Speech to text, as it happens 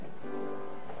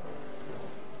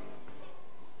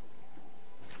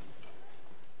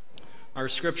Our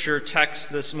scripture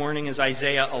text this morning is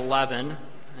Isaiah 11.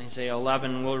 Isaiah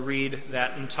 11, we'll read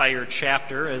that entire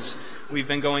chapter as we've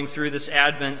been going through this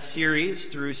Advent series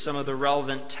through some of the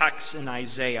relevant texts in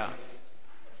Isaiah.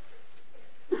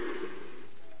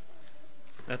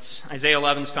 That's Isaiah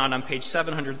 11 is found on page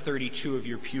 732 of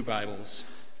your pew Bibles.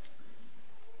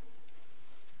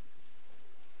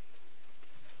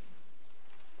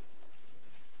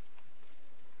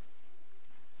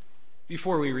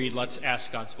 Before we read, let's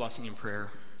ask God's blessing in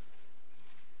prayer.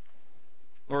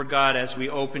 Lord God, as we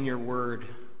open your word,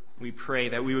 we pray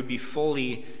that we would be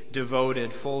fully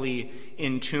devoted, fully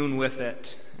in tune with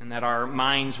it, and that our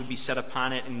minds would be set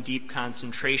upon it in deep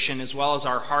concentration, as well as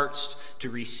our hearts to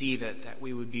receive it, that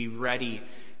we would be ready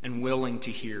and willing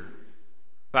to hear.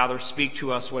 Father, speak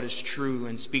to us what is true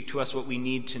and speak to us what we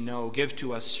need to know. Give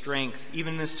to us strength,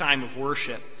 even in this time of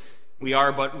worship. We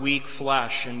are but weak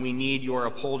flesh, and we need your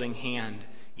upholding hand,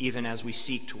 even as we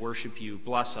seek to worship you.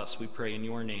 Bless us, we pray in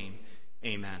your name.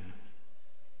 Amen.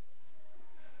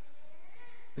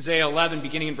 Isaiah 11,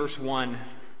 beginning in verse 1.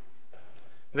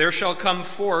 There shall come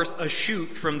forth a shoot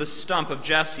from the stump of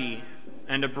Jesse,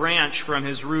 and a branch from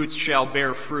his roots shall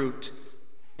bear fruit.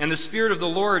 And the Spirit of the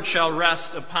Lord shall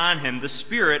rest upon him, the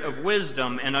Spirit of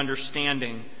wisdom and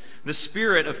understanding, the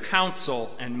Spirit of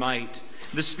counsel and might,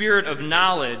 the Spirit of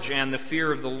knowledge and the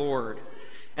fear of the Lord.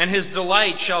 And his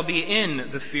delight shall be in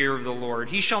the fear of the Lord.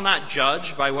 He shall not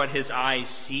judge by what his eyes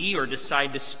see, or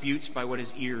decide disputes by what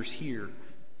his ears hear.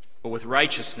 But with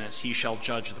righteousness he shall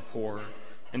judge the poor,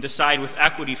 and decide with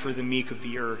equity for the meek of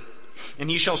the earth. And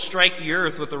he shall strike the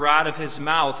earth with the rod of his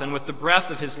mouth, and with the breath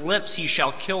of his lips he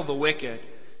shall kill the wicked.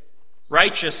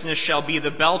 Righteousness shall be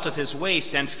the belt of his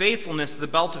waist, and faithfulness the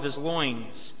belt of his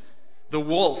loins. The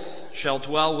wolf shall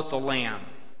dwell with the lamb,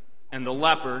 and the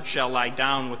leopard shall lie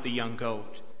down with the young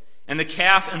goat, and the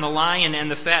calf and the lion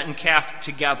and the fattened calf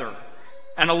together,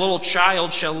 and a little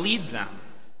child shall lead them.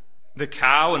 The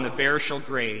cow and the bear shall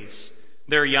graze,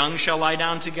 their young shall lie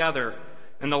down together,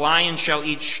 and the lion shall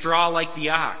eat straw like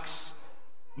the ox.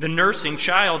 The nursing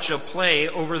child shall play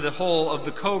over the hole of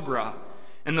the cobra,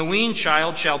 and the weaned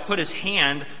child shall put his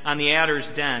hand on the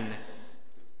adder's den.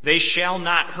 They shall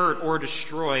not hurt or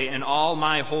destroy in all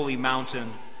my holy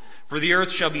mountain, for the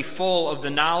earth shall be full of the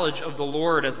knowledge of the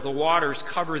Lord as the waters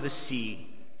cover the sea.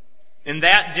 In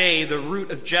that day the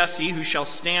root of Jesse, who shall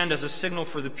stand as a signal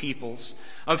for the peoples,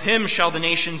 of him shall the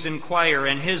nations inquire,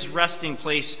 and his resting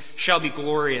place shall be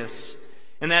glorious.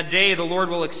 In that day the Lord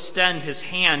will extend his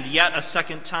hand yet a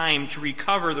second time to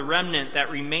recover the remnant that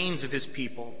remains of his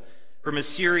people, from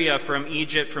Assyria, from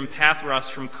Egypt, from Pathros,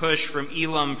 from Cush, from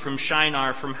Elam, from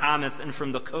Shinar, from Hamath, and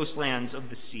from the coastlands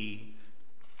of the sea.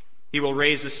 He will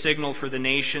raise a signal for the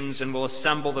nations, and will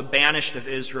assemble the banished of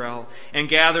Israel, and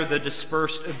gather the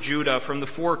dispersed of Judah from the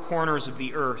four corners of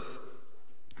the earth.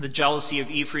 The jealousy of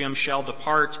Ephraim shall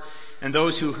depart, and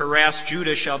those who harass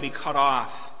Judah shall be cut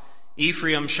off.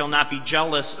 Ephraim shall not be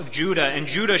jealous of Judah, and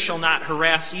Judah shall not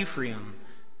harass Ephraim.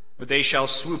 But they shall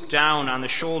swoop down on the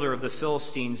shoulder of the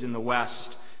Philistines in the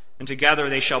west, and together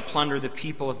they shall plunder the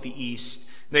people of the east.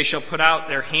 They shall put out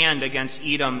their hand against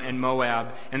Edom and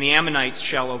Moab, and the Ammonites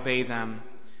shall obey them.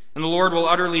 And the Lord will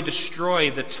utterly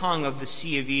destroy the tongue of the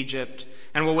sea of Egypt,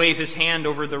 and will wave his hand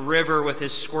over the river with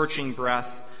his scorching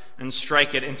breath, and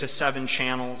strike it into 7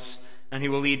 channels. And he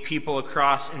will lead people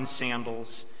across in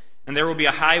sandals. And there will be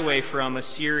a highway from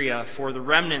Assyria for the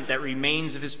remnant that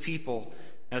remains of his people,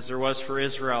 as there was for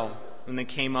Israel when they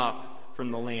came up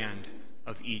from the land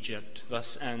of Egypt.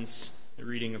 Thus ends the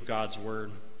reading of God's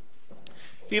word.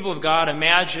 People of God,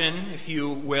 imagine, if you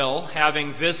will,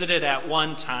 having visited at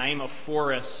one time a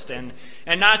forest, and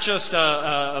not just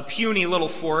a puny little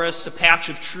forest, a patch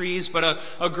of trees, but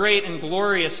a great and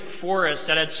glorious forest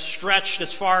that had stretched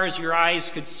as far as your eyes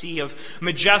could see, of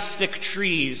majestic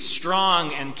trees,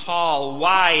 strong and tall,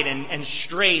 wide and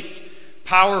straight,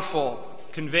 powerful,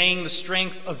 conveying the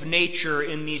strength of nature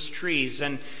in these trees.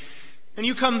 And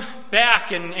you come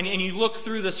back and you look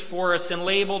through this forest, and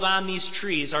labeled on these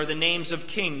trees are the names of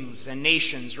kings and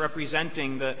nations,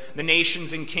 representing the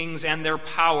nations and kings and their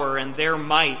power and their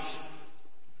might.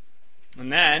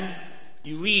 And then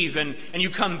you leave and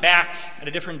you come back at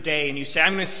a different day, and you say,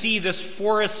 I'm going to see this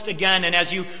forest again. And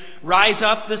as you rise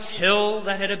up this hill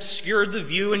that had obscured the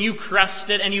view, and you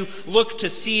crest it, and you look to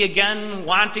see again,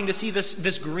 wanting to see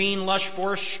this green, lush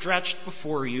forest stretched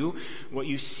before you, what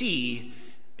you see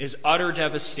is utter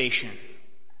devastation.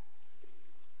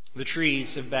 The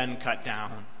trees have been cut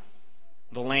down.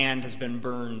 The land has been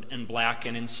burned and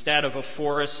blackened. Instead of a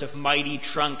forest of mighty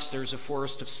trunks, there's a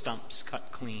forest of stumps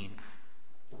cut clean,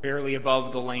 barely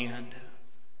above the land.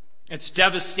 It's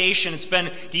devastation. It's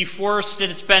been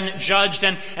deforested. It's been judged.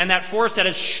 And that forest that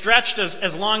has stretched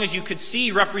as long as you could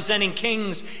see, representing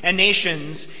kings and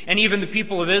nations, and even the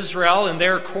people of Israel in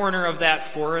their corner of that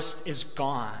forest, is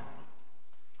gone.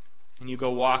 And you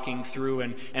go walking through,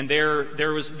 and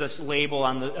there was this label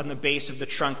on the base of the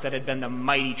trunk that had been the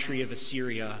mighty tree of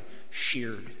Assyria,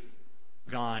 sheared,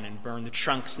 gone and burned. The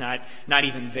trunk's not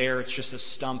even there. It's just a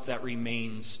stump that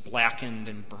remains blackened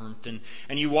and burnt.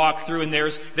 And you walk through, and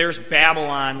there's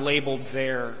Babylon labeled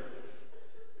there.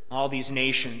 All these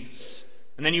nations.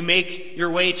 And then you make your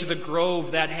way to the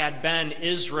grove that had been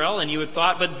Israel, and you had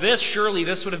thought, but surely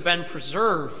this would have been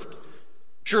preserved.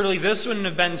 Surely this wouldn't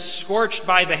have been scorched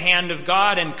by the hand of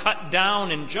God and cut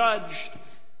down and judged.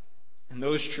 And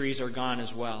those trees are gone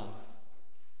as well.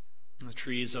 The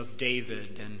trees of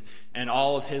David and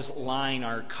all of his line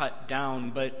are cut down.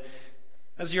 But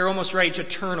as you're almost ready to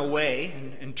turn away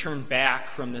and turn back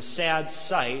from the sad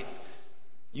sight,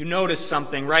 you notice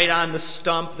something right on the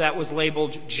stump that was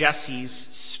labeled Jesse's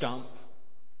stump.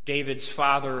 David's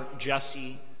father,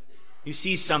 Jesse. You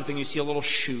see something. You see a little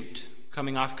shoot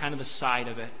coming off kind of the side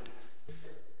of it,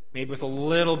 maybe with a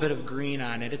little bit of green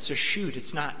on it. It's a shoot.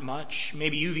 It's not much.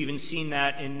 Maybe you've even seen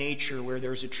that in nature where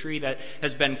there's a tree that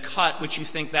has been cut, which you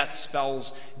think that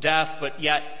spells death, but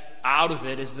yet out of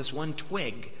it is this one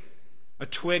twig, a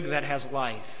twig that has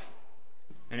life.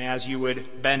 And as you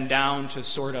would bend down to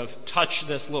sort of touch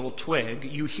this little twig,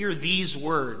 you hear these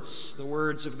words, the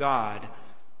words of God.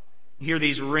 You hear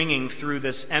these ringing through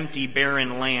this empty,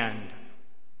 barren land.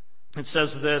 It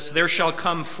says this, "There shall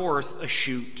come forth a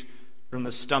shoot from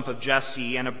the stump of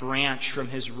Jesse, and a branch from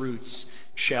his roots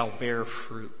shall bear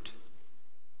fruit."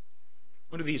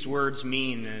 What do these words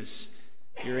mean as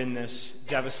you're in this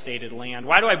devastated land?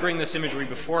 Why do I bring this imagery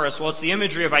before us? Well, it's the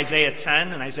imagery of Isaiah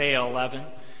 10 and Isaiah 11.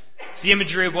 It's the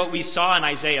imagery of what we saw in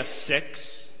Isaiah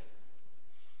 6.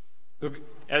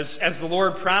 As the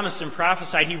Lord promised and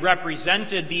prophesied, he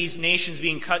represented these nations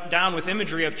being cut down with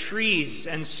imagery of trees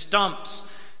and stumps,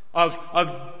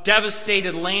 of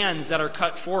devastated lands that are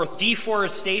cut forth.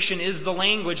 Deforestation is the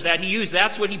language that he used.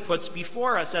 That's what he puts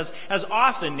before us, as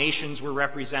often nations were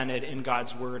represented in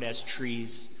God's word as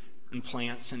trees and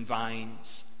plants and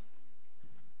vines.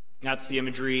 That's the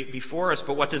imagery before us,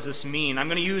 but what does this mean? I'm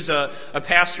going to use a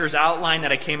pastor's outline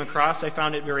that I came across. I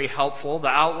found it very helpful. The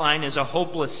outline is a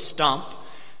hopeless stump,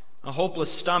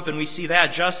 and we see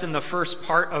that just in the first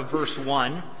part of verse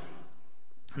 1.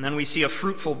 And then we see a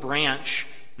fruitful branch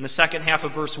in the second half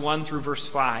of verse 1 through verse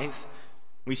 5.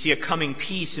 We see a coming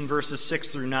peace in verses 6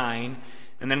 through 9.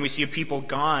 And then we see a people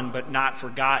gone but not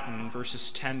forgotten in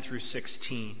verses 10 through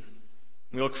 16.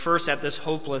 We look first at this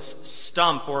hopeless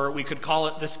stump, or we could call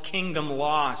it this kingdom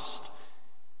lost.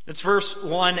 It's verse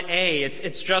 1a.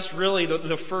 It's just really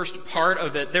the first part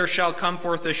of it. "There shall come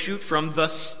forth a shoot from the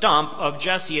stump of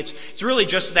Jesse." It's really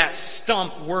just that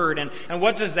stump word. And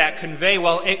what does that convey?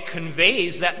 Well, it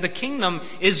conveys that the kingdom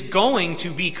is going to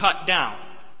be cut down.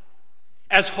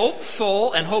 As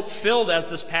hopeful and hope-filled as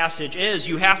this passage is,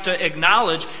 you have to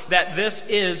acknowledge that this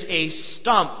is a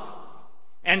stump,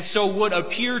 and so would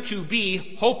appear to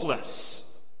be hopeless.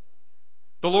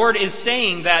 The Lord is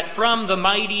saying that from the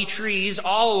mighty trees,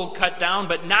 all will cut down,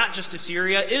 but not just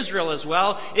Assyria, Israel as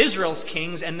well, Israel's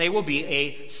kings, and they will be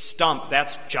a stump.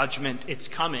 That's judgment. It's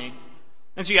coming.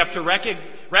 And so you have to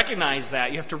recognize that.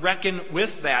 You have to reckon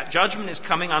with that. Judgment is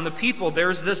coming on the people.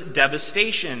 There's this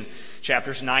devastation.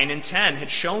 Chapters 9 and 10 had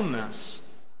shown this.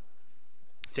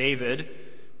 David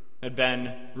had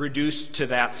been reduced to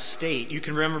that state. You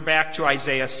can remember back to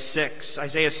Isaiah 6.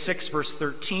 Isaiah 6 verse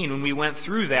 13, when we went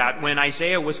through that, when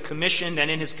Isaiah was commissioned, and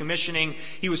in his commissioning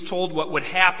he was told what would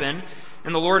happen.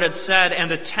 And the Lord had said,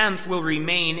 "And a tenth will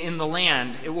remain in the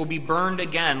land. It will be burned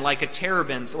again like a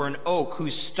terebinth or an oak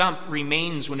whose stump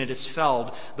remains when it is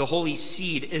felled. The holy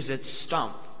seed is its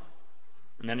stump."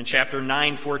 And then in chapter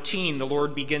 9:14, the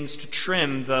Lord begins to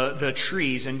trim the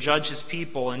trees and judge his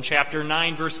people. In chapter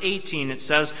 9, verse 18, it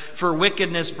says, "For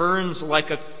wickedness burns like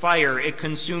a fire. It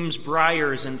consumes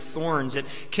briars and thorns. It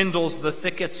kindles the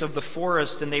thickets of the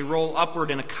forest, and they roll upward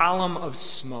in a column of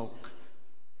smoke."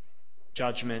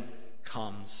 Judgment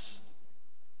comes.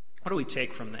 What do we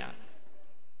take from that?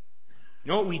 You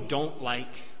know what we don't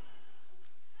like?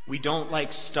 We don't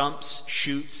like stumps,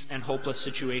 shoots, and hopeless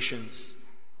situations.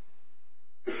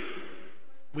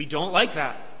 We don't like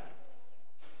that.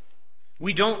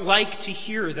 We don't like to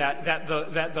hear that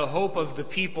the hope of the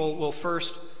people will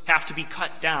first have to be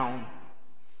cut down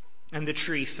and the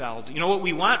tree felled. You know what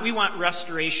we want? We want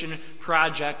restoration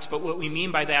projects, but what we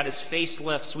mean by that is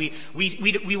facelifts.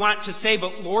 We want to say,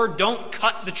 but Lord, don't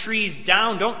cut the trees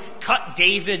down. Don't cut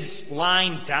David's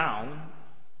line down.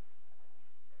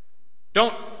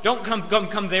 Don't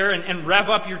come there and rev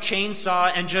up your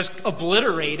chainsaw and just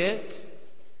obliterate it.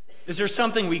 Is there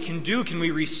something we can do? Can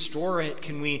we restore it?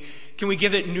 Can we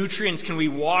give it nutrients? Can we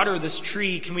water this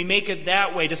tree? Can we make it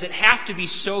that way? Does it have to be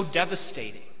so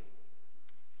devastating?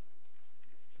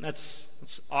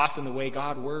 That's often the way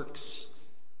God works.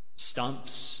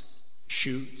 Stumps,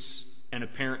 shoots, and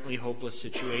apparently hopeless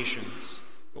situations.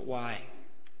 But why?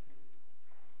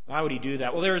 Why would he do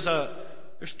that? Well,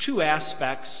 there's two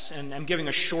aspects, and I'm giving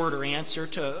a shorter answer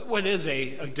to what is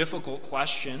a difficult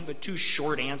question, but two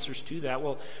short answers to that.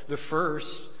 Well, the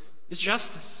first is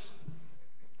justice.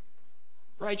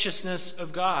 Righteousness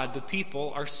of God. The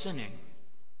people are sinning.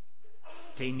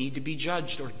 They need to be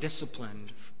judged or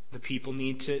disciplined. The people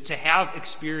need to have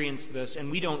experienced this, and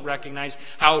we don't recognize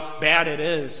how bad it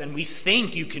is, and we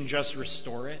think you can just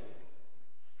restore it.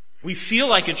 We feel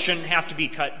like it shouldn't have to be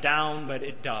cut down, but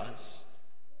it does.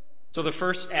 So the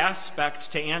first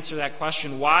aspect to answer that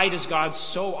question, why does God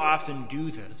so often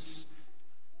do this,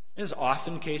 is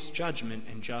often case judgment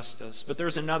and justice. But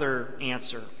there's another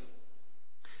answer. And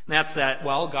that's that,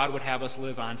 well, God would have us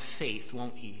live on faith,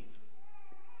 won't he?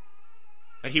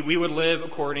 That we would live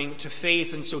according to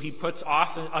faith, and so he puts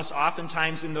us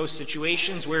oftentimes in those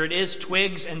situations where it is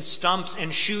twigs and stumps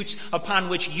and shoots upon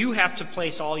which you have to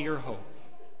place all your hope.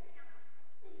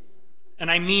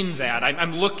 And I mean that.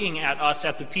 I'm looking at us,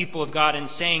 at the people of God, and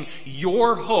saying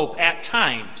your hope at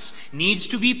times needs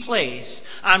to be placed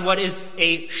on what is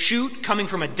a shoot coming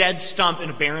from a dead stump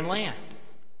in a barren land.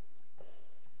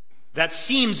 That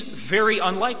seems very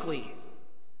unlikely.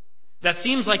 That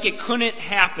seems like it couldn't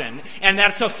happen, and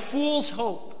that's a fool's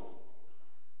hope.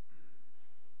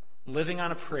 Living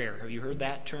on a prayer. Have you heard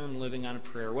that term, living on a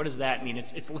prayer? What does that mean?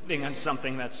 It's living on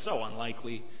something that's so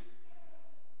unlikely.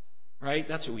 Right?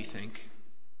 That's what we think.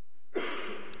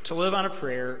 To live on a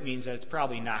prayer means that it's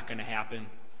probably not going to happen.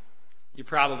 You're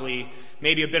probably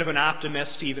maybe a bit of an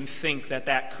optimist to even think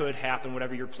that could happen,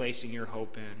 whatever you're placing your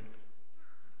hope in.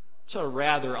 It's a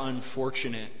rather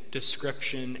unfortunate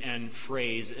description and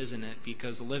phrase, isn't it?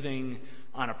 Because living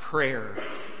on a prayer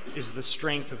is the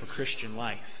strength of a Christian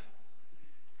life.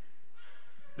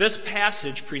 This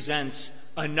passage presents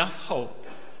enough hope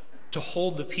to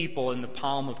hold the people in the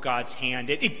palm of God's hand.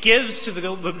 It gives to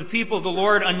the people of the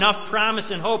Lord enough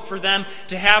promise and hope for them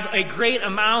to have a great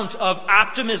amount of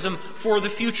optimism for the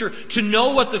future, to know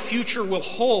what the future will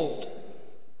hold.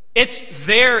 It's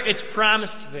there, it's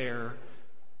promised there,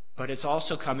 but it's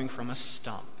also coming from a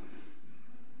stump.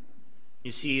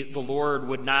 You see, the Lord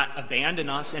would not abandon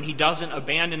us, and he doesn't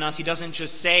abandon us. He doesn't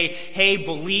just say, hey,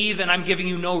 believe, and I'm giving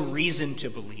you no reason to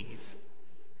believe.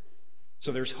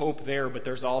 So there's hope there, but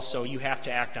there's also, you have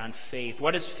to act on faith.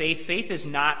 What is faith? Faith is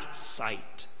not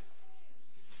sight.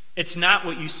 It's not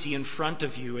what you see in front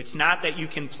of you. It's not that you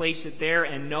can place it there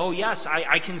and know, yes,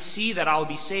 I can see that I'll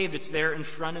be saved. It's there in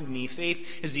front of me.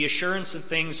 Faith is the assurance of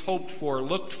things hoped for,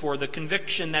 looked for, the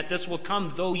conviction that this will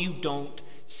come, though you don't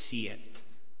see it.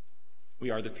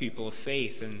 We are the people of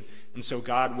faith, and so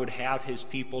God would have his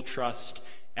people trust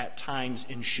at times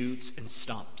in shoots and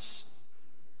stumps.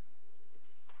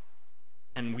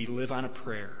 And we live on a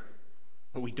prayer,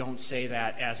 but we don't say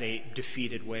that as a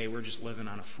defeated way. We're just living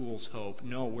on a fool's hope.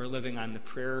 No, we're living on the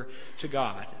prayer to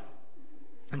God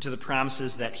and to the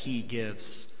promises that he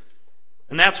gives.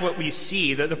 And that's what we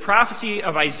see. The prophecy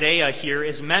of Isaiah here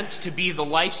is meant to be the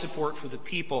life support for the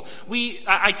people.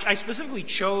 I specifically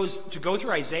chose to go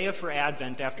through Isaiah for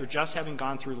Advent after just having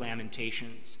gone through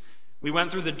Lamentations. We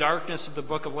went through the darkness of the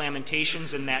book of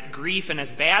Lamentations and that grief, and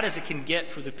as bad as it can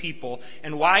get for the people.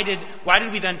 And why did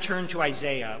we then turn to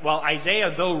Isaiah? Well,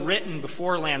 Isaiah, though written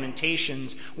before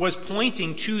Lamentations, was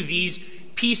pointing to these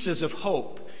pieces of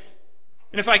hope.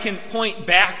 And if I can point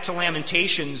back to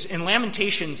Lamentations, in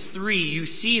Lamentations 3, you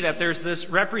see that there's this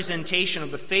representation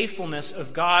of the faithfulness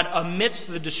of God amidst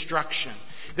the destruction.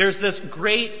 There's this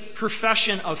great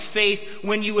profession of faith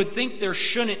when you would think there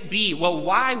shouldn't be. Well,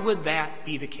 why would that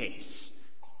be the case?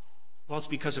 Well, it's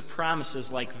because of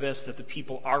promises like this that the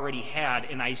people already had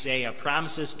in Isaiah.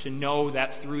 Promises to know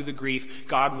that through the grief,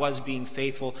 God was being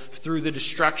faithful. Through the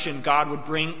destruction, God would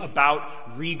bring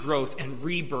about regrowth and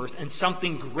rebirth and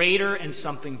something greater and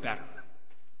something better.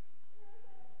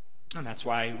 And that's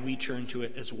why we turn to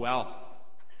it as well.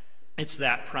 It's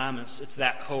that promise. It's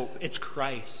that hope. It's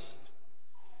Christ.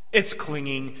 It's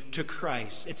clinging to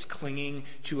Christ. It's clinging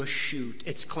to a shoot.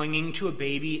 It's clinging to a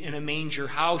baby in a manger.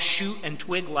 How shoot and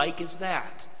twig-like is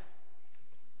that?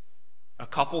 A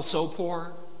couple so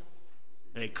poor,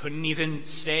 they couldn't even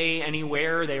stay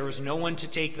anywhere. There was no one to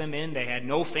take them in. They had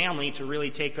no family to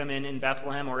really take them in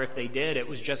Bethlehem, or if they did, it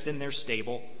was just in their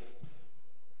stable.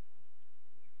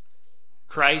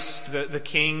 Christ, the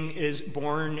king, is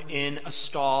born in a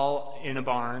stall in a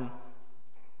barn.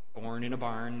 Born in a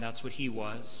barn, that's what he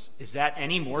was. Is that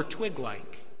any more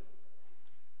twig-like?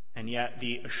 And yet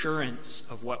the assurance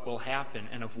of what will happen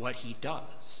and of what he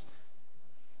does.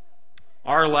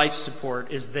 Our life support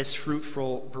is this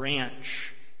fruitful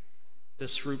branch.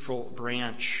 This fruitful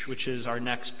branch, which is our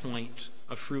next point,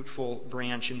 a fruitful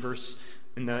branch in verse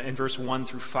 1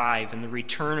 through 5. And the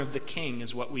return of the king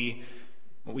is what we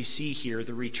see here,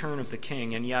 the return of the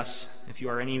king. And yes, if you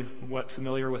are anywhat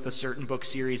familiar with a certain book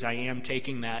series, I am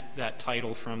taking that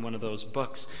title from one of those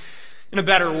books. In a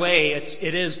better way,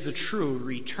 it is the true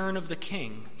return of the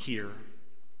king here.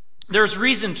 There's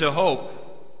reason to hope.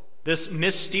 This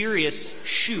mysterious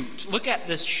shoot. Look at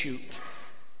this shoot.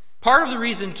 Part of the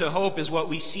reason to hope is what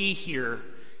we see here.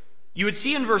 You would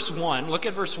see in verse 1, look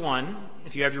at verse 1,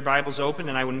 if you have your Bibles open,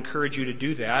 and I would encourage you to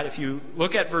do that. If you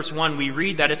look at verse 1, we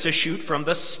read that it's a shoot from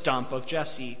the stump of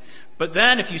Jesse. But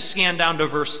then if you scan down to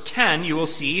verse 10, you will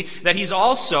see that he's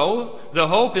also, the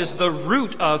hope is the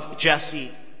root of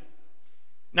Jesse.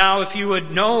 Now, if you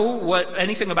would know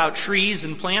anything about trees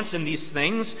and plants and these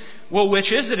things, well,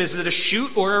 which is it? Is it a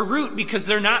shoot or a root? Because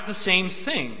they're not the same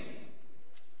thing.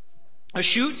 A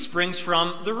shoot springs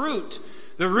from the root.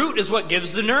 The root is what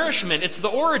gives the nourishment. It's the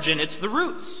origin. It's the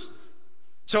roots.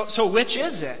 So which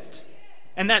is it?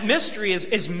 And that mystery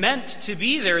is meant to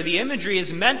be there. The imagery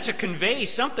is meant to convey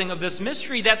something of this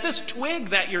mystery, that this twig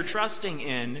that you're trusting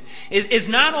in is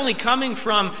not only coming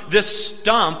from this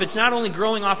stump, it's not only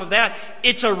growing off of that,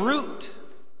 it's a root.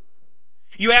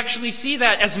 You actually see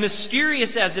that, as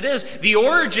mysterious as it is, the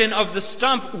origin of the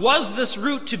stump was this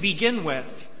root to begin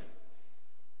with.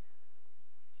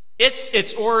 It's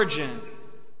its origin.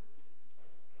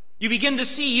 You begin to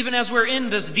see, even as we're in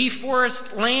this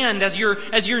deforested land, as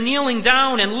you're kneeling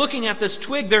down and looking at this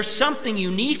twig, there's something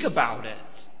unique about it.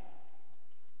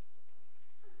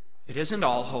 It isn't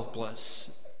all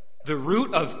hopeless. The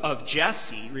root of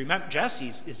Jesse, remember, Jesse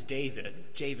is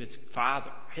David's father,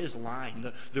 his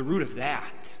line, the root of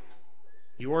that.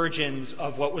 The origins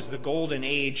of what was the golden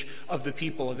age of the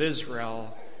people of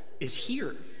Israel is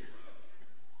here.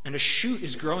 And a shoot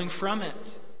is growing from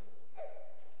it.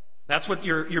 That's what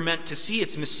you're meant to see.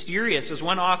 It's mysterious. As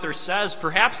one author says,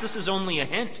 perhaps this is only a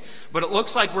hint, but it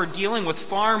looks like we're dealing with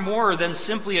far more than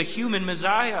simply a human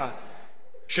Messiah.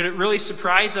 Should it really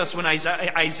surprise us when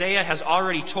Isaiah has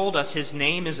already told us his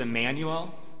name is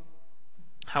Emmanuel?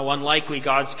 How unlikely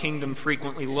God's kingdom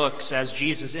frequently looks. As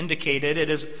Jesus indicated, it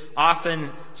is often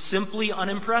simply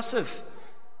unimpressive,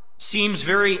 seems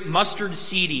very mustard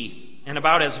seedy, and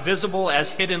about as visible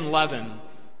as hidden leaven.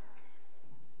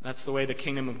 That's the way the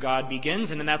kingdom of God begins,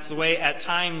 and that's the way at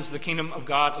times the kingdom of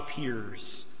God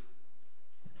appears.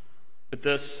 But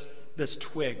this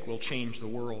twig will change the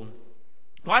world.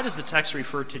 Why does the text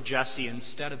refer to Jesse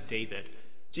instead of David?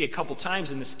 See, a couple times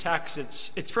in this text,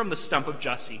 it's from the stump of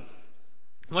Jesse.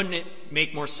 Wouldn't it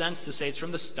make more sense to say it's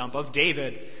from the stump of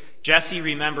David? Jesse,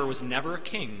 remember, was never a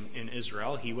king in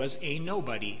Israel. He was a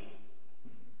nobody.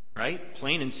 Right?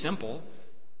 Plain and simple.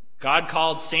 God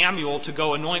called Samuel to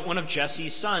go anoint one of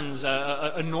Jesse's sons,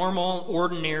 a normal,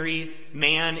 ordinary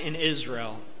man in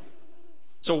Israel.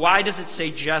 So why does it say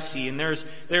Jesse? And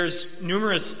there's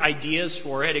numerous ideas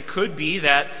for it. It could be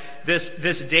that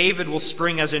this David will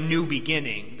spring as a new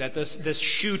beginning, that this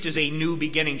shoot is a new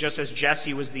beginning, just as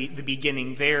Jesse was the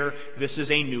beginning there. This is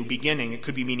a new beginning. It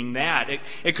could be meaning that.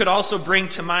 It could also bring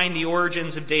to mind the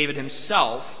origins of David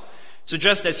himself. So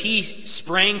just as he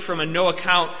sprang from a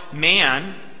no-account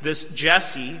man, this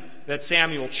Jesse that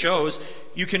Samuel chose,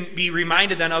 you can be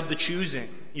reminded then of the choosing.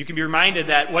 You can be reminded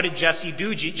that what did Jesse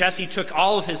do? Jesse took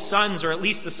all of his sons, or at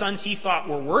least the sons he thought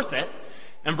were worth it,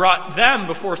 and brought them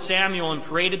before Samuel and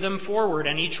paraded them forward.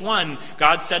 And each one,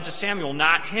 God said to Samuel,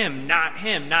 not him, not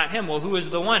him, not him. Well, who was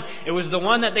the one? It was the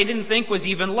one that they didn't think was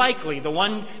even likely, the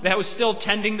one that was still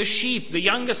tending the sheep, the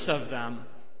youngest of them.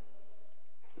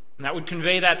 And that would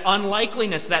convey that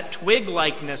unlikeliness, that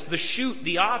twig-likeness, the shoot,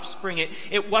 the offspring.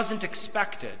 It wasn't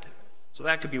expected. So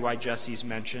that could be why Jesse's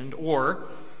mentioned. Or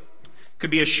it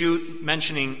could be a shoot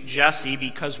mentioning Jesse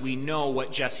because we know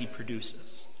what Jesse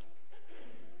produces.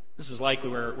 This is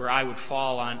likely where I would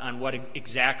fall on what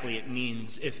exactly it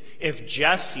means. If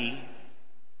Jesse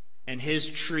and his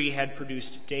tree had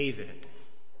produced David,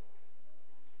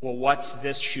 well, what's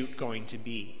this shoot going to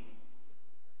be?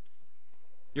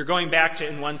 You're going back to,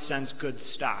 in one sense, good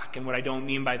stock. And what I don't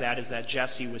mean by that is that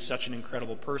Jesse was such an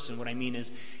incredible person. What I mean is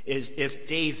if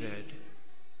David,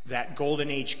 that golden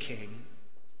age king,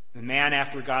 the man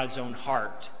after God's own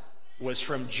heart, was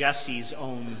from Jesse's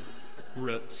own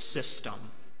root system,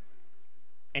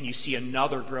 and you see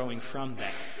another growing from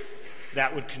that,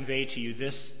 that would convey to you,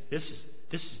 this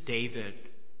is David,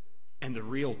 and the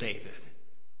real David,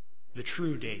 the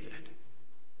true David.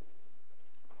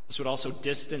 This would also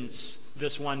distance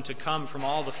this one to come from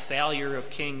all the failure of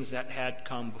kings that had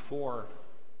come before.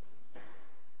 I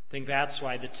think that's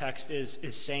why the text is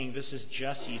saying this is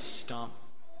Jesse's stump,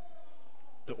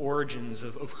 the origins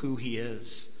of who he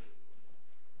is.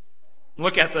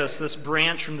 Look at this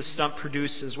branch from the stump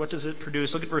produces. What does it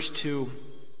produce? Look at verse 2.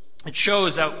 It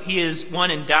shows that he is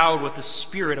one endowed with the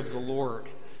Spirit of the Lord.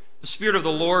 The Spirit of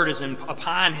the Lord is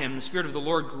upon him. The Spirit of the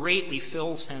Lord greatly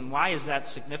fills him. Why is that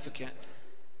significant?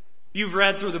 You've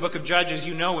read through the book of Judges,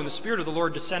 you know when the Spirit of the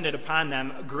Lord descended upon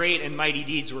them, great and mighty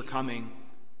deeds were coming.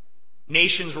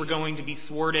 Nations were going to be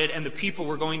thwarted, and the people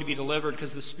were going to be delivered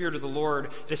because the Spirit of the Lord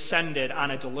descended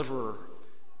on a deliverer.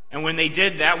 And when they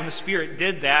did that, when the Spirit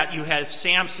did that, you have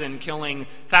Samson killing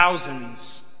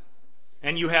thousands.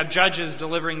 And you have judges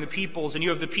delivering the peoples, and you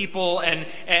have the people and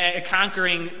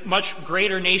conquering much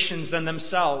greater nations than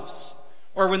themselves.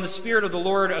 Or when the Spirit of the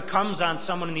Lord comes on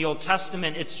someone in the Old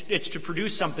Testament, it's to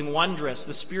produce something wondrous.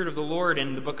 The Spirit of the Lord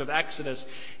in the book of Exodus,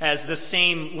 as the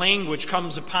same language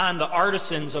comes upon the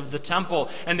artisans of the temple,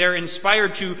 and they're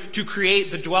inspired to create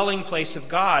the dwelling place of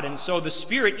God. And so the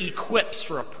Spirit equips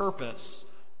for a purpose.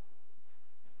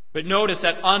 But notice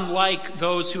that unlike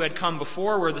those who had come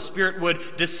before, where the Spirit would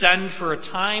descend for a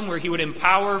time, where he would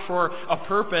empower for a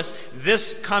purpose,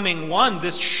 this coming one,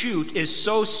 this shoot, is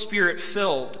so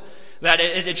Spirit-filled that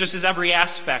it just is every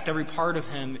aspect, every part of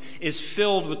him is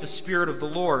filled with the Spirit of the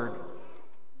Lord.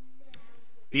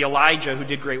 The Elijah who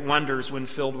did great wonders when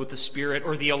filled with the Spirit,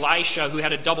 or the Elisha who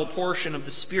had a double portion of the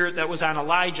Spirit that was on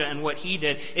Elijah and what he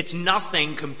did, it's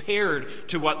nothing compared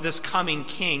to what this coming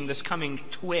king, this coming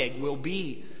twig will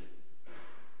be.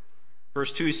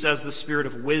 Verse 2 says the Spirit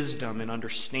of wisdom and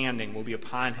understanding will be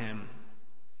upon him.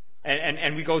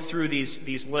 And we go through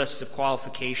these lists of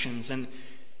qualifications, and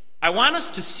I want us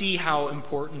to see how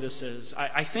important this is.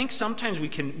 I think sometimes we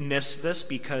can miss this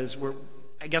because we're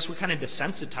kind of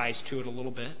desensitized to it a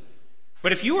little bit.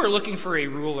 But if you were looking for a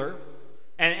ruler,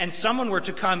 and someone were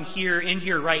to come in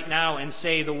here right now and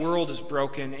say the world is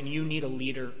broken and you need a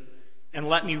leader, and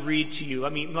let me read to you,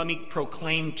 let me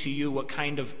proclaim to you what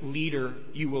kind of leader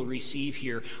you will receive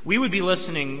here, we would be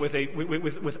listening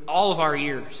with all of our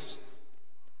ears.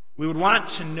 We would want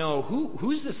to know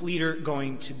who's this leader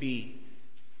going to be.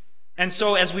 And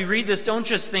so as we read this, don't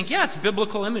just think, it's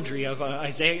biblical imagery of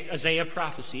Isaiah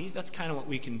prophecy. That's kind of what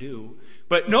we can do.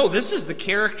 But no, this is the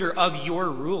character of your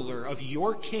ruler, of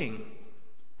your king,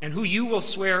 and who you will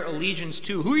swear allegiance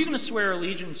to. Who are you going to swear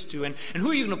allegiance to? And who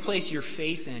are you going to place your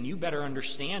faith in? You better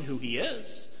understand who he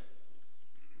is.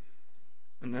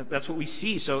 And that's what we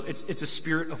see. So it's a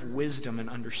spirit of wisdom and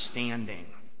understanding.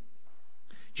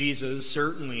 Jesus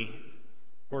certainly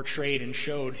portrayed and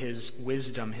showed his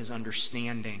wisdom, his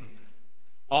understanding.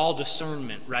 All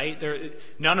discernment, right?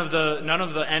 None of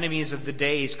the enemies of the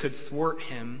days could thwart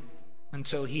him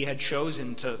until he had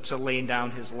chosen to lay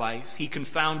down his life. He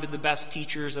confounded the best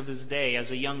teachers of his day.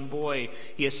 As a young boy,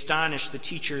 he astonished the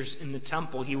teachers in the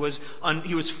temple. He was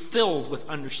filled with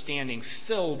understanding,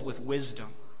 filled with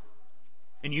wisdom.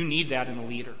 And you need that in a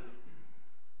leader.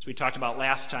 As we talked about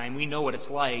last time, we know what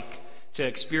it's like to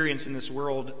experience in this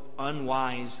world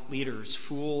unwise leaders,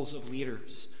 fools of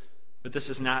leaders. But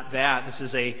this is not that. This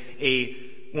is a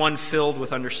one filled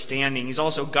with understanding. He's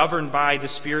also governed by the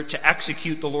Spirit to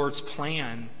execute the Lord's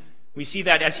plan. We see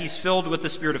that as he's filled with the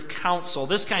spirit of counsel.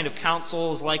 This kind of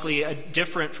counsel is likely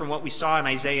different from what we saw in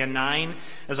Isaiah 9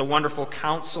 as a wonderful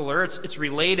counselor. It's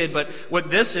related, but what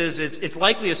this is, it's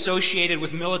likely associated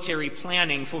with military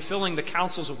planning, fulfilling the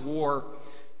counsels of war.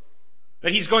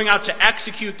 That he's going out to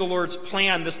execute the Lord's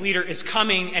plan. This leader is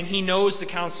coming, and he knows the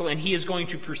counsel, and he is going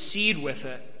to proceed with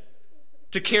it,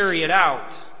 to carry it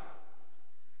out.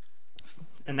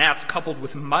 And that's coupled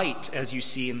with might, as you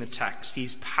see in the text.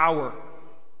 He's power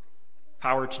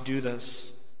to do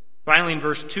this. Finally, in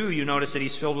verse 2, you notice that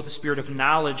he's filled with the spirit of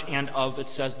knowledge and of, it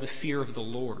says, the fear of the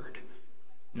Lord.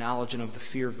 Knowledge and of the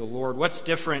fear of the Lord. What's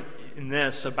different in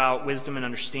this about wisdom and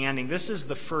understanding? This is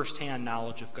the first-hand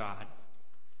knowledge of God.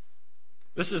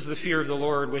 This is the fear of the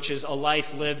Lord, which is a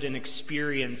life lived in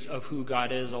experience of who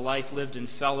God is, a life lived in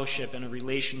fellowship and a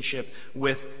relationship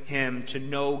with him, to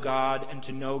know God and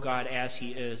to know God as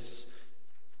he is,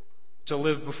 to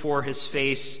live before his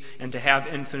face and to have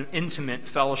intimate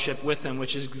fellowship with him,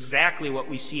 which is exactly what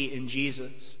we see in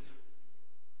Jesus.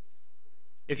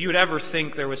 If you would ever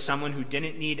think there was someone who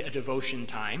didn't need a devotion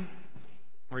time,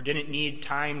 or didn't need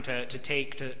time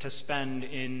to spend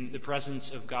in the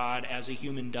presence of God as a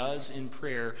human does in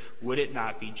prayer, would it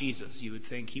not be Jesus? You would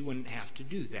think he wouldn't have to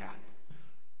do that.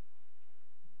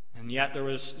 And yet there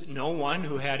was no one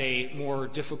who had a more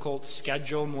difficult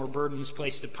schedule, more burdens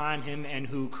placed upon him, and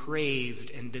who craved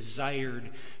and desired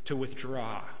to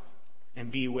withdraw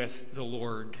and be with the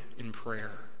Lord in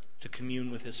prayer, to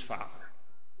commune with his Father.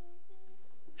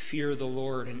 Fear the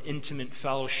Lord, an intimate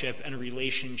fellowship and a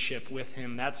relationship with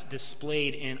him. That's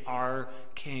displayed in our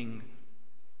King,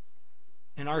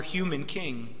 in our human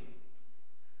King,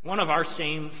 one of our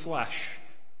same flesh.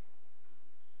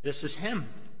 This is him.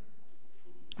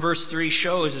 Verse 3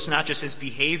 shows it's not just his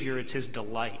behavior, it's his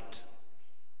delight.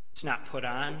 It's not put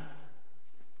on.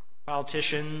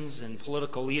 Politicians and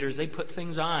political leaders, they put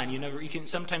things on. You can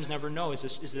sometimes never know, is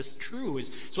this true?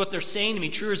 Is what they're saying to me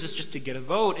true? Is this just to get a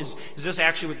vote? Is this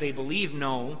actually what they believe?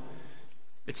 No.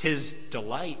 It's his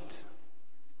delight.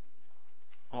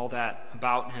 All that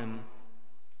about him.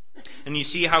 And you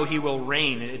see how he will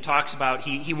reign. It talks about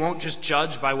he won't just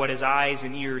judge by what his eyes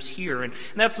and ears hear. And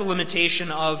that's the limitation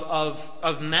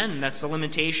of men. That's the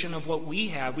limitation of what we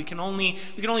have. We can only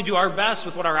do our best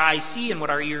with what our eyes see and what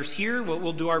our ears hear.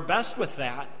 We'll do our best with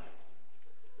that.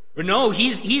 But no,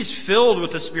 he's filled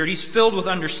with the Spirit. He's filled with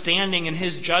understanding, and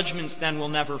his judgments then will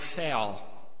never fail.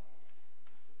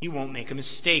 He won't make a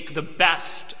mistake. The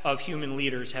best of human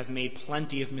leaders have made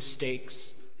plenty of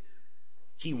mistakes.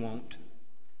 He won't.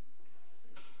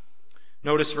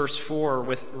 Notice verse 4,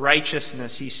 with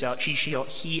righteousness he shall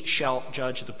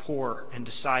judge the poor and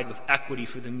decide with equity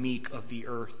for the meek of the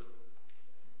earth.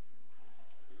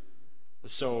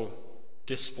 So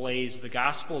displays the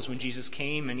Gospels when Jesus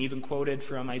came and even quoted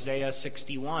from Isaiah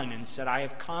 61 and said, I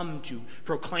have come to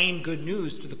proclaim good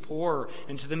news to the poor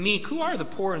and to the meek. Who are the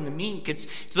poor and the meek? It's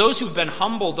those who've been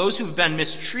humbled, those who've been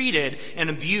mistreated and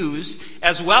abused,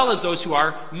 as well as those who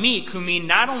are meek, who mean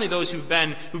not only those who've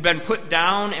been put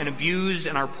down and abused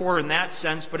and are poor in that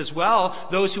sense, but as well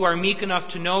those who are meek enough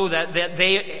to know that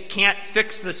they can't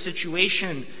fix the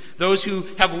situation. Those who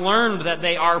have learned that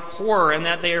they are poor and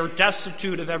that they are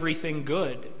destitute of everything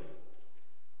good.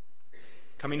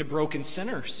 Coming to broken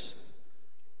sinners.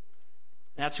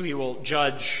 That's who he will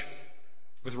judge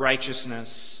with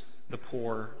righteousness, the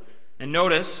poor. And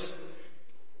notice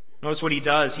what he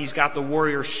does. He's got the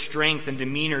warrior's strength and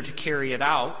demeanor to carry it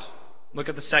out. Look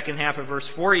at the second half of verse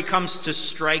 4. He comes to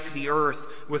strike the earth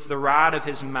with the rod of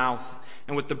his mouth.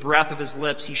 And with the breath of his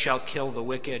lips he shall kill the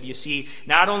wicked. You see,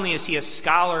 not only is he a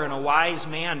scholar and a wise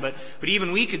man, but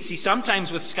even we could see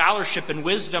sometimes with scholarship and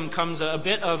wisdom comes a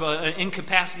bit of an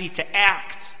incapacity to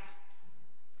act.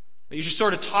 You just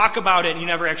sort of talk about it and you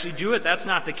never actually do it. That's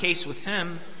not the case with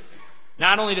him.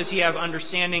 Not only does he have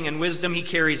understanding and wisdom, he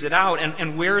carries it out.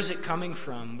 And where is it coming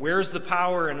from? Where's the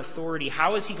power and authority?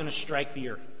 How is he going to strike the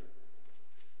earth?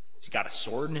 Has he got a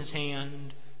sword in his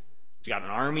hand? Has he got an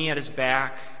army at his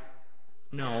back?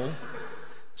 No,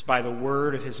 it's by the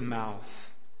word of his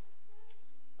mouth.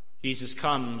 Jesus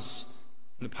comes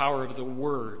in the power of the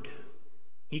word.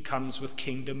 He comes with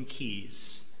kingdom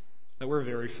keys that we're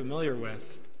very familiar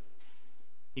with.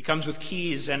 He comes with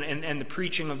keys and the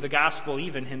preaching of the gospel,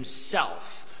 even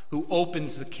himself, who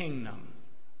opens the kingdom.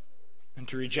 And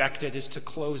to reject it is to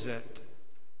close it.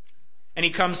 And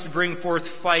he comes to bring forth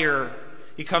fire.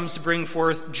 He comes to bring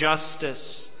forth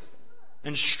justice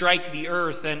and strike the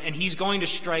earth, and he's going to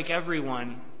strike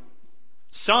everyone.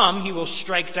 Some he will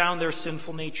strike down their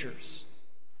sinful natures.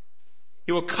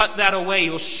 He will cut that away.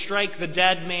 He will strike the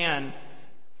dead man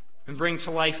and bring to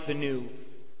life the new.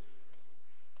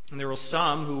 And there will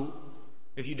some who,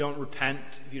 if you don't repent,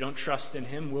 if you don't trust in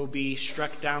him, will be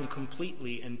struck down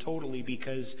completely and totally,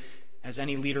 because as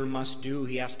any leader must do,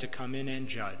 he has to come in and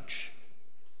judge.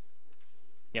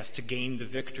 He has to gain the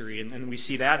victory, and we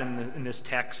see that in this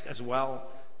text as well.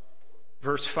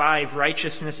 Verse 5,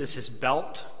 righteousness is his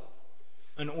belt,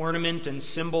 an ornament and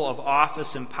symbol of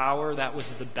office and power. That was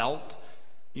the belt.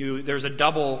 There's a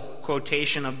double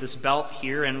quotation of this belt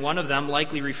here, and one of them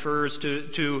likely refers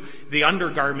to the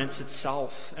undergarments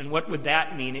itself. And what would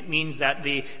that mean? It means that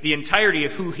the entirety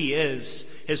of who he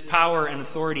is, his power and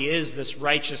authority, is this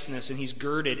righteousness, and he's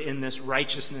girded in this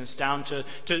righteousness down to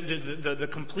the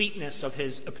completeness of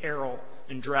his apparel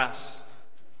and dress.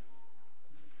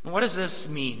 And what does this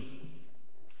mean?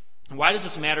 And why does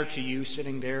this matter to you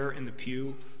sitting there in the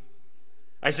pew?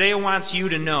 Isaiah wants you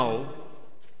to know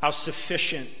how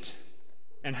sufficient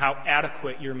and how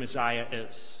adequate your Messiah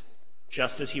is,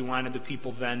 just as he wanted the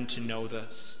people then to know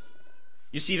this.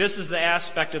 You see, this is the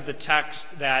aspect of the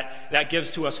text that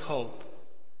gives to us hope,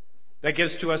 that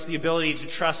gives to us the ability to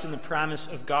trust in the promise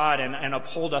of God and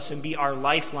uphold us and be our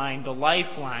lifeline. The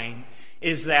lifeline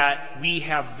is that we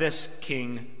have this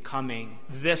King coming,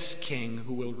 this King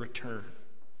who will return.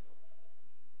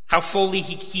 How fully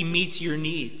he meets your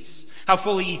needs, how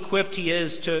fully equipped he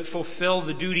is to fulfill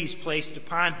the duties placed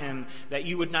upon him, that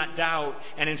you would not doubt,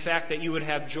 and in fact that you would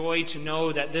have joy to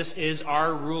know that this is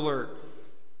our ruler.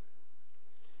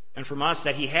 And from us,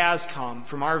 that he has come,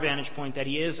 from our vantage point, that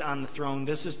he is on the throne.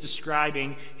 This is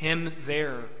describing him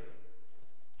there.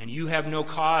 And you have no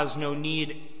cause, no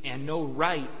need, and no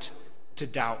right to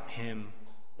doubt him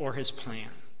or his plan.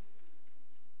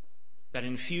 That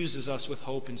infuses us with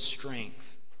hope and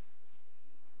strength.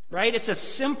 Right? It's as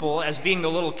simple as being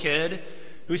the little kid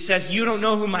who says, you don't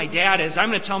know who my dad is. I'm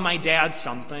going to tell my dad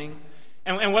something.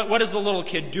 And what is the little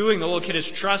kid doing? The little kid is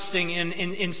trusting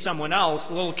in someone else.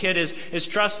 The little kid is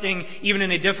trusting, even in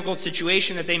a difficult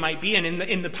situation that they might be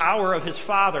in the power of his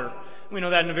father. We know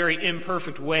that in a very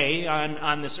imperfect way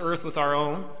on this earth with our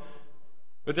own.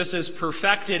 But this is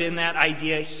perfected in that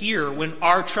idea here when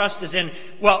our trust is in,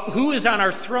 well, who is on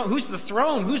our throne? Who's the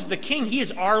throne? Who's the king? He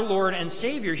is our Lord and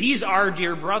Savior. He's our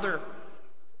dear brother.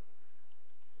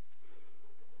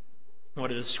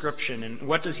 What a description. And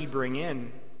what does he bring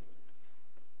in?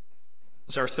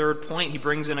 As our third point, he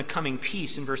brings in a coming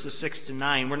peace in verses 6 to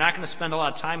 9. We're not going to spend a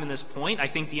lot of time in this point. I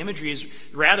think the imagery is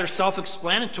rather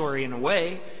self-explanatory in a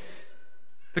way.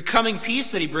 The coming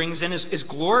peace that he brings in is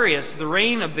glorious. The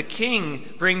reign of the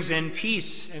king brings in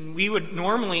peace. And we would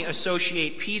normally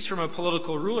associate peace from a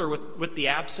political ruler with the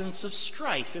absence of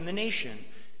strife in the nation.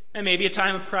 And maybe a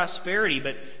time of prosperity,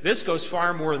 but this goes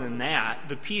far more than that.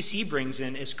 The peace he brings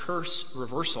in is curse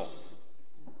reversal.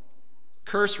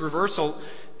 Curse reversal.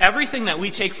 Everything that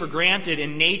we take for granted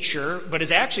in nature, but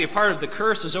is actually a part of the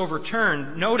curse, is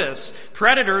overturned. Notice,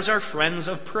 predators are friends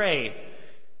of prey.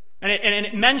 And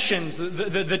it mentions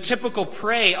the typical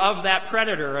prey of that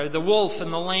predator, the wolf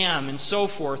and the lamb and so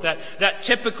forth, that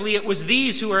typically it was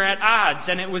these who were at odds,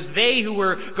 and it was they who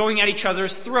were going at each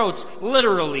other's throats,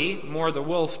 literally, more the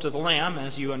wolf to the lamb,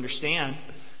 as you understand.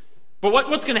 But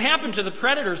what's going to happen to the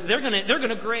predators? They're going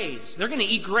to graze. They're going to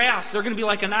eat grass. They're going to be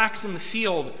like an ox in the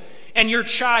field. And your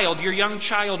young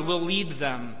child will lead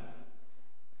them.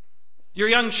 Your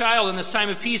young child in this time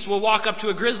of peace will walk up to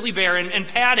a grizzly bear and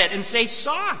pat it and say,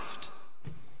 soft.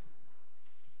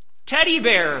 Teddy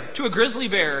bear to a grizzly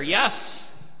bear,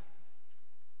 yes.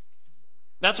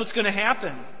 That's what's going to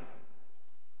happen.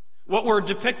 What were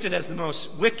depicted as the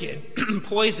most wicked,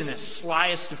 poisonous,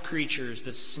 slyest of creatures,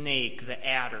 the snake, the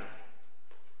adder.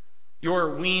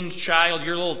 Your weaned child,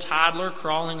 your little toddler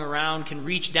crawling around can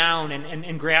reach down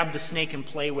and grab the snake and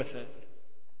play with it.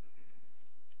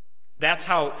 That's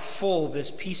how full this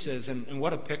peace is, and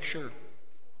what a picture.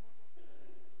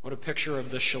 What a picture of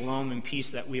the shalom and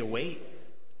peace that we await.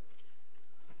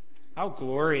 How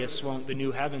glorious won't the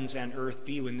new heavens and earth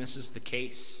be when this is the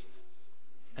case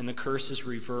and the curse is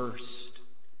reversed?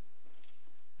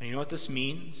 And you know what this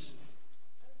means?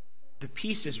 The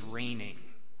peace is reigning.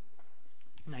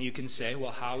 Now you can say,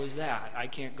 well, how is that? I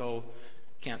can't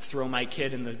throw my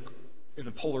kid in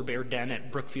the polar bear den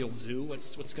at Brookfield Zoo.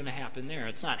 What's going to happen there?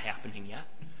 It's not happening yet.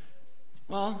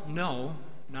 Well, no,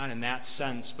 not in that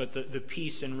sense, but the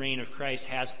peace and reign of Christ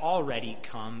has already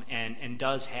come and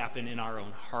does happen in our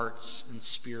own hearts and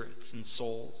spirits and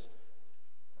souls.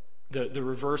 The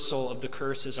reversal of the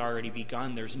curse has already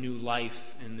begun. There's new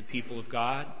life in the people of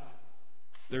God.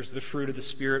 There's the fruit of the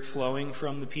Spirit flowing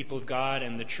from the people of God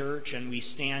and the church, and we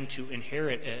stand to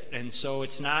inherit it. And so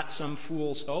it's not some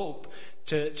fool's hope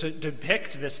to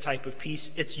depict this type of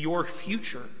peace. It's your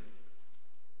future.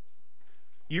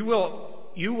 You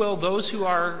will, those who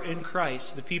are in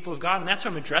Christ, the people of God, and that's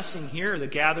what I'm addressing here, the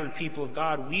gathered people of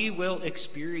God, we will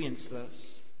experience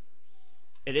this.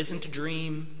 It isn't a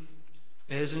dream.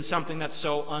 It isn't something that's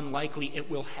so unlikely. It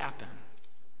will happen.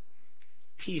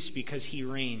 Peace because he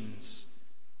reigns.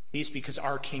 Peace because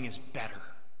our King is better.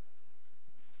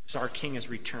 Because our King has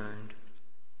returned.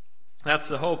 That's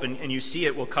the hope, and you see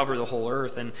it will cover the whole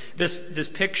earth. And this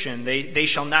depiction, they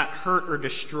shall not hurt or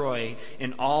destroy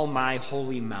in all my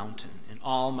holy mountain. In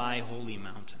all my holy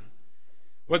mountain.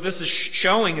 What this is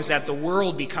showing is that the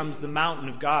world becomes the mountain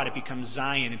of God. It becomes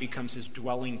Zion. It becomes his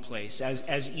dwelling place.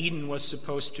 As Eden was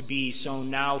supposed to be, so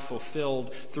now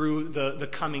fulfilled through the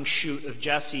coming shoot of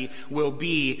Jesse will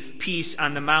be peace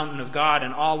on the mountain of God,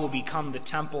 and all will become the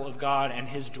temple of God, and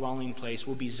his dwelling place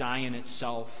will be Zion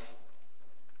itself.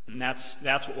 And that's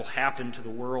what will happen to the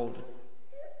world.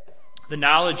 The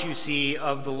knowledge you see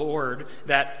of the Lord,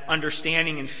 that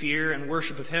understanding and fear and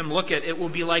worship of him, look at it will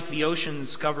be like the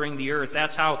oceans covering the earth.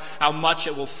 That's how much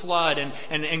it will flood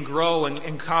and grow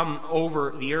and come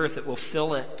over the earth. It will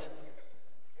fill it.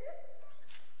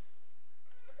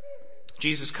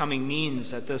 Jesus' coming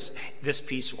means that this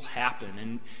peace will happen.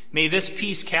 And may this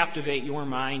peace captivate your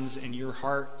minds and your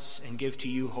hearts and give to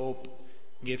you hope,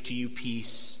 give to you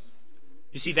peace.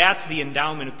 You see, that's the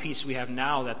endowment of peace we have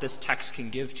now that this text can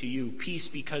give to you. Peace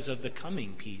because of the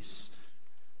coming peace.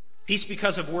 Peace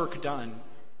because of work done.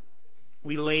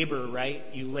 We labor, right?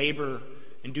 You labor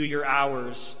and do your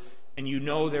hours, and you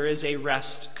know there is a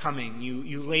rest coming.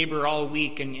 You labor all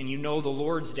week, and you know the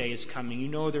Lord's day is coming. You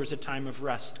know there's a time of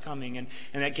rest coming, and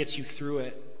that gets you through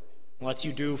it. It lets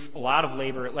you do a lot of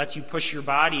labor. It lets you push your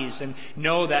bodies and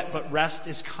know that, but rest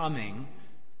is coming.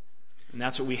 And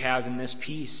that's what we have in this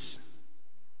peace.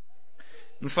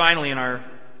 And finally, in our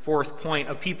fourth point,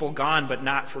 a people gone but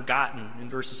not forgotten, in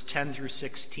verses 10 through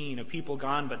 16, a people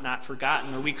gone but not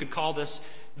forgotten, or we could call this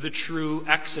the true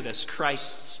Exodus,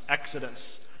 Christ's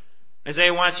Exodus.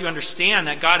 Isaiah wants you to understand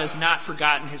that God has not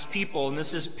forgotten his people, and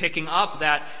this is picking up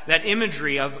that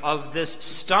imagery of this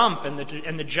stump and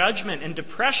the judgment and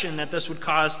depression that this would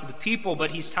cause to the people,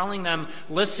 but he's telling them,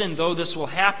 listen, though this will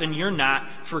happen, you're not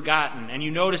forgotten. And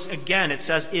you notice again, it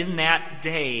says, in that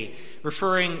day,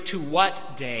 referring to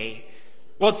what day?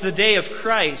 Well, it's the day of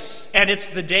Christ, and it's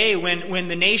the day when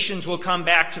the nations will come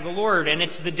back to the Lord, and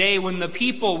it's the day when the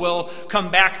people will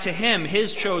come back to him,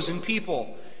 his chosen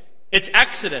people. It's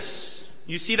Exodus.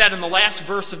 You see that in the last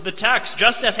verse of the text.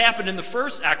 Just as happened in the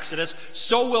first Exodus,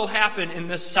 so will happen in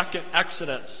this second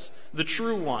Exodus, the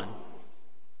true one.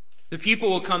 The people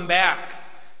will come back.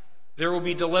 There will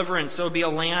be deliverance. There will be a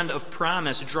land of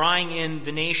promise, drawing in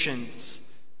the nations.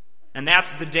 And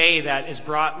that's the day that is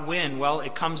brought when? Well,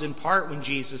 it comes in part when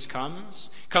Jesus comes.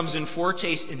 It comes in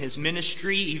foretaste in his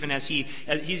ministry, even as he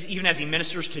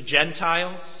ministers to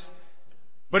Gentiles.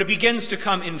 But it begins to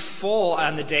come in full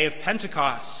on the day of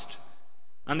Pentecost.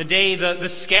 On the day the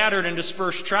scattered and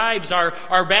dispersed tribes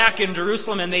are back in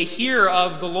Jerusalem and they hear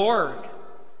of the Lord.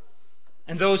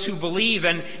 And those who believe,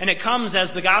 and it comes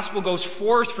as the gospel goes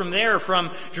forth from there,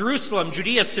 from Jerusalem,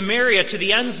 Judea, Samaria, to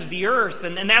the ends of the earth.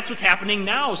 And that's what's happening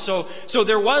now. So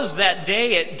there was that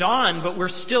day at dawn, but we're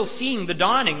still seeing the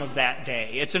dawning of that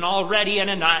day. It's an already and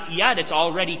a not yet. It's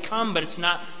already come, but it's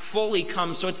not fully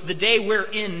come. So it's the day we're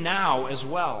in now as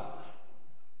well.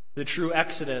 The true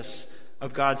exodus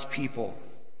of God's people.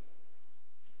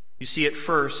 You see it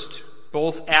first.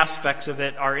 Both aspects of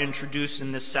it are introduced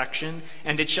in this section,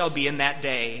 and it shall be in that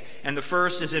day. And the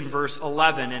first is in verse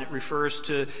 11, and it refers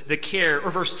to the care, or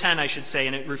verse 10, I should say,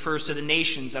 and it refers to the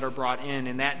nations that are brought in.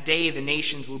 In that day, the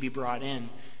nations will be brought in.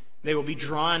 They will be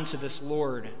drawn to this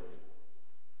Lord.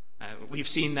 We've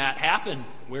seen that happen.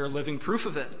 We're living proof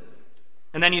of it.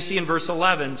 And then you see in verse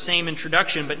 11, same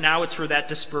introduction, but now it's for that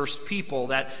dispersed people,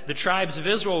 that the tribes of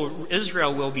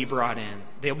Israel will be brought in.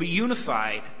 They'll be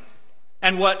unified.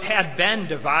 And what had been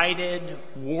divided,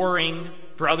 warring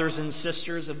brothers and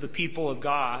sisters of the people of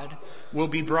God will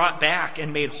be brought back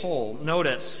and made whole.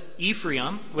 Notice,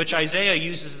 Ephraim, which Isaiah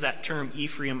uses that term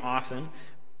Ephraim often,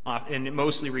 and it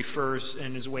mostly refers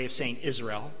in his way of saying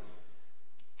Israel.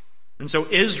 And so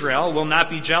Israel will not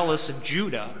be jealous of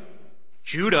Judah.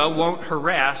 Judah won't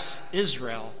harass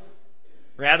Israel.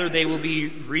 Rather, they will be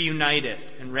reunited,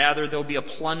 and rather there'll be a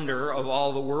plunder of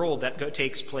all the world that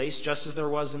takes place, just as there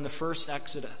was in the first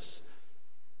Exodus.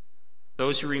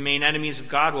 Those who remain enemies of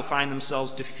God will find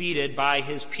themselves defeated by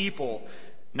his people,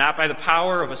 not by the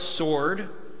power of a sword,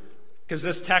 because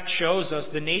this text shows us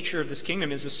the nature of this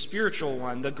kingdom is a spiritual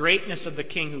one. The greatness of the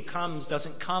king who comes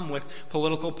doesn't come with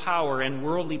political power and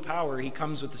worldly power. He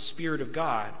comes with the Spirit of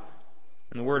God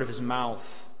and the word of his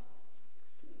mouth.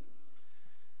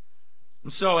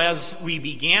 And so as we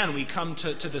began, we come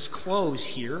to this close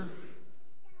here.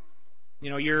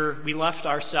 You know, we left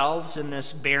ourselves in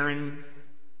this barren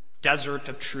desert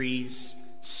of trees,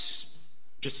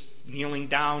 just kneeling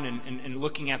down and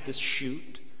looking at this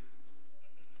shoot.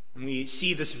 And we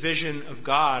see this vision of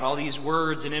God, all these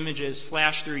words and images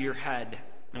flash through your head.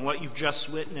 And what you've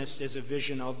just witnessed is a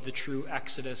vision of the true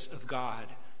exodus of God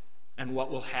and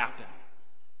what will happen.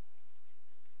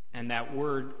 And that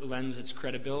word lends its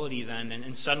credibility then,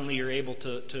 and suddenly you're able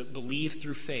to believe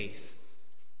through faith.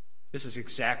 This is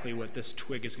exactly what this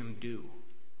twig is going to do.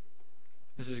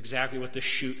 This is exactly what the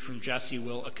shoot from Jesse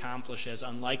will accomplish. As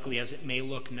unlikely as it may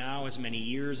look now, as many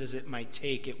years as it might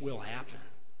take, it will happen.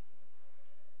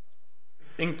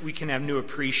 I think we can have new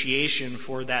appreciation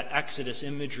for that Exodus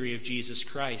imagery of Jesus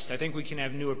Christ. I think we can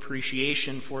have new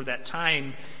appreciation for that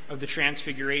time of the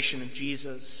transfiguration of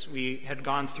Jesus. We had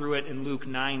gone through it in Luke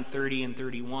 9:30 and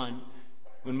 31.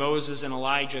 When Moses and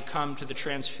Elijah come to the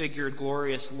transfigured,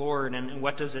 glorious Lord, and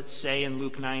what does it say in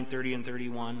Luke 9:30 and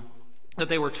 31? That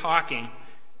they were talking.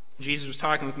 Jesus was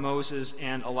talking with Moses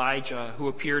and Elijah, who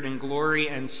appeared in glory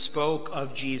and spoke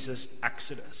of Jesus'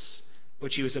 exodus,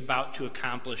 which he was about to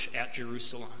accomplish at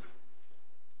Jerusalem.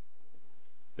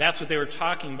 That's what they were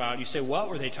talking about. You say, what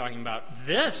were they talking about?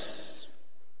 This.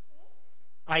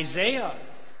 Isaiah,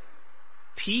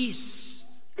 peace,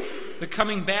 the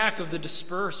coming back of the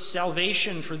dispersed,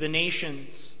 salvation for the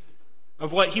nations,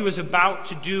 of what he was about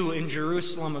to do in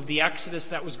Jerusalem, of the exodus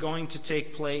that was going to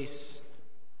take place.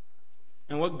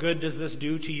 And what good does this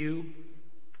do to you?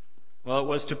 Well, it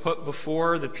was to put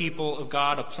before the people of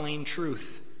God a plain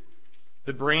truth.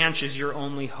 The branch is your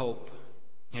only hope,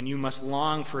 and you must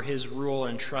long for his rule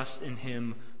and trust in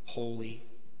him wholly.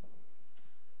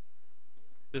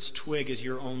 This twig is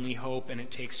your only hope, and it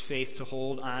takes faith to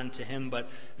hold on to him, but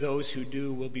those who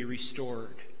do will be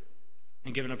restored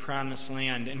and given a promised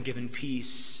land and given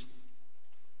peace.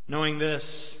 Knowing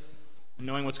this, and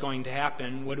knowing what's going to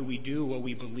happen, what do? Well,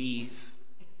 we believe.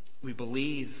 We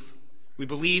believe. We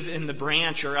believe in the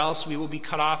branch, or else we will be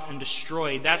cut off and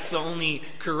destroyed. That's the only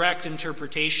correct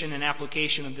interpretation and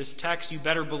application of this text. You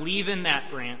better believe in that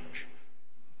branch.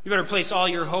 You better place all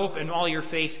your hope and all your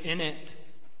faith in it.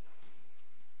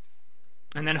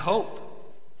 And then hope.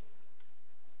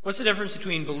 What's the difference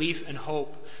between belief and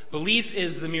hope? Belief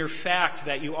is the mere fact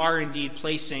that you are indeed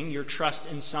placing your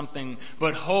trust in something.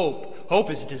 But hope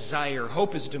is desire.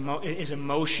 Hope is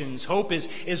emotions. Hope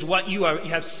is what you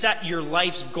have set your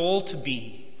life's goal to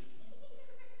be.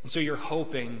 And so you're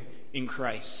hoping in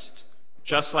Christ.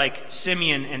 Just like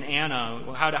Simeon and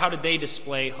Anna, how did they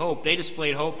display hope? They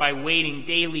displayed hope by waiting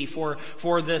daily for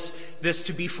this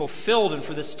to be fulfilled and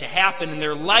for this to happen, and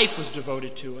their life was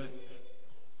devoted to it.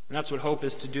 And that's what hope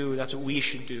is to do. That's what we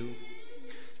should do.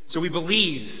 So we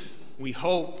believe, we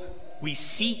hope, we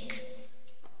seek.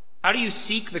 How do you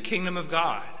seek the kingdom of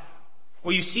God?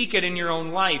 Well, you seek it in your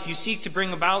own life. You seek to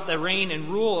bring about the reign and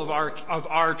rule of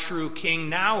our true King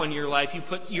now in your life. You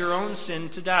put your own sin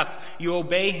to death. You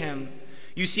obey him.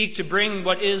 You seek to bring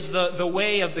what is the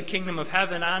way of the kingdom of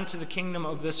heaven onto the kingdom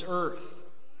of this earth.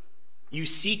 You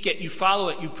seek it, you follow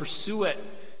it, you pursue it.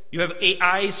 You have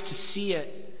eyes to see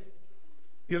it.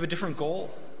 You have a different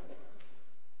goal.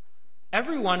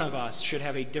 Every one of us should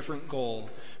have a different goal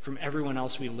from everyone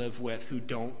else we live with who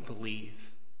don't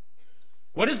believe.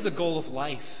 What is the goal of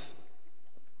life?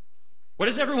 What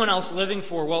is everyone else living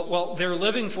for? Well, they're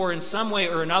living for in some way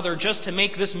or another just to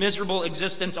make this miserable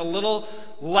existence a little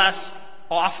less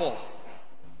awful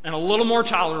and a little more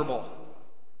tolerable.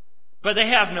 But they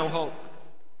have no hope.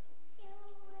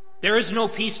 There is no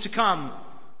peace to come.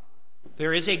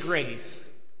 There is a grave.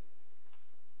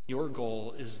 Your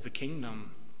goal is the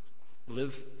kingdom.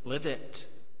 Live it.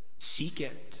 Seek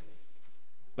it.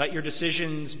 Let your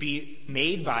decisions be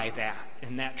made by that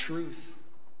and that truth.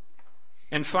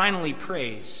 And finally,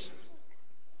 praise.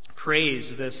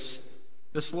 Praise this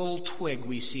little twig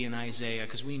we see in Isaiah,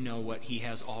 because we know what he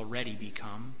has already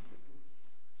become.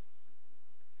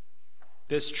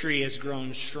 This tree has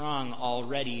grown strong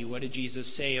already. What did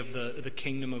Jesus say of the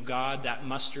kingdom of God? That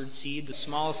mustard seed, the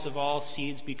smallest of all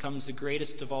seeds, becomes the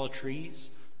greatest of all trees.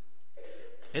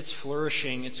 It's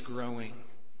flourishing, it's growing,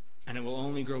 and it will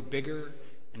only grow bigger,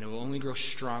 and it will only grow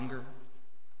stronger.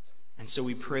 And so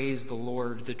we praise the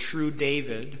Lord. The true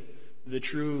David, the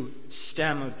true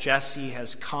stem of Jesse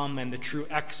has come, and the true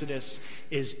Exodus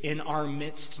is in our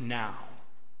midst now.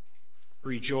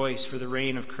 Rejoice, for the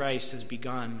reign of Christ has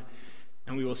begun.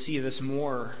 And we will see this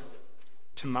more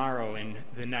tomorrow in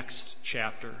the next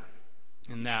chapter.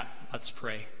 In that, let's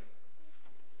pray.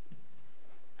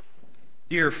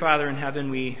 Dear Father in heaven,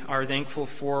 we are thankful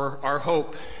for our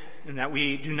hope, and that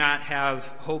we do not have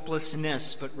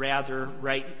hopelessness, but rather,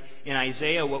 right in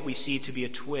Isaiah, what we see to be a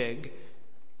twig,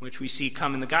 which we see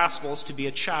come in the Gospels to be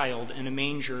a child in a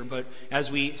manger. But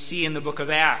as we see in the book of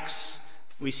Acts,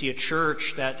 we see a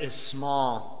church that is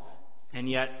small. And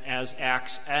yet, as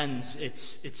Acts ends,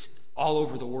 it's all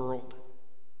over the world.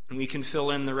 And we can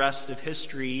fill in the rest of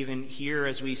history, even here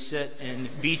as we sit in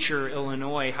Beecher,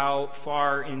 Illinois. How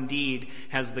far indeed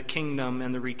has the kingdom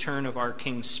and the return of our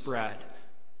King spread?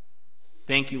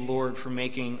 Thank you, Lord, for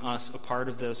making us a part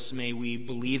of this. May we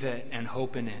believe it and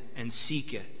hope in it and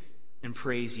seek it and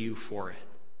praise you for it.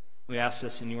 We ask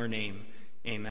this in your name.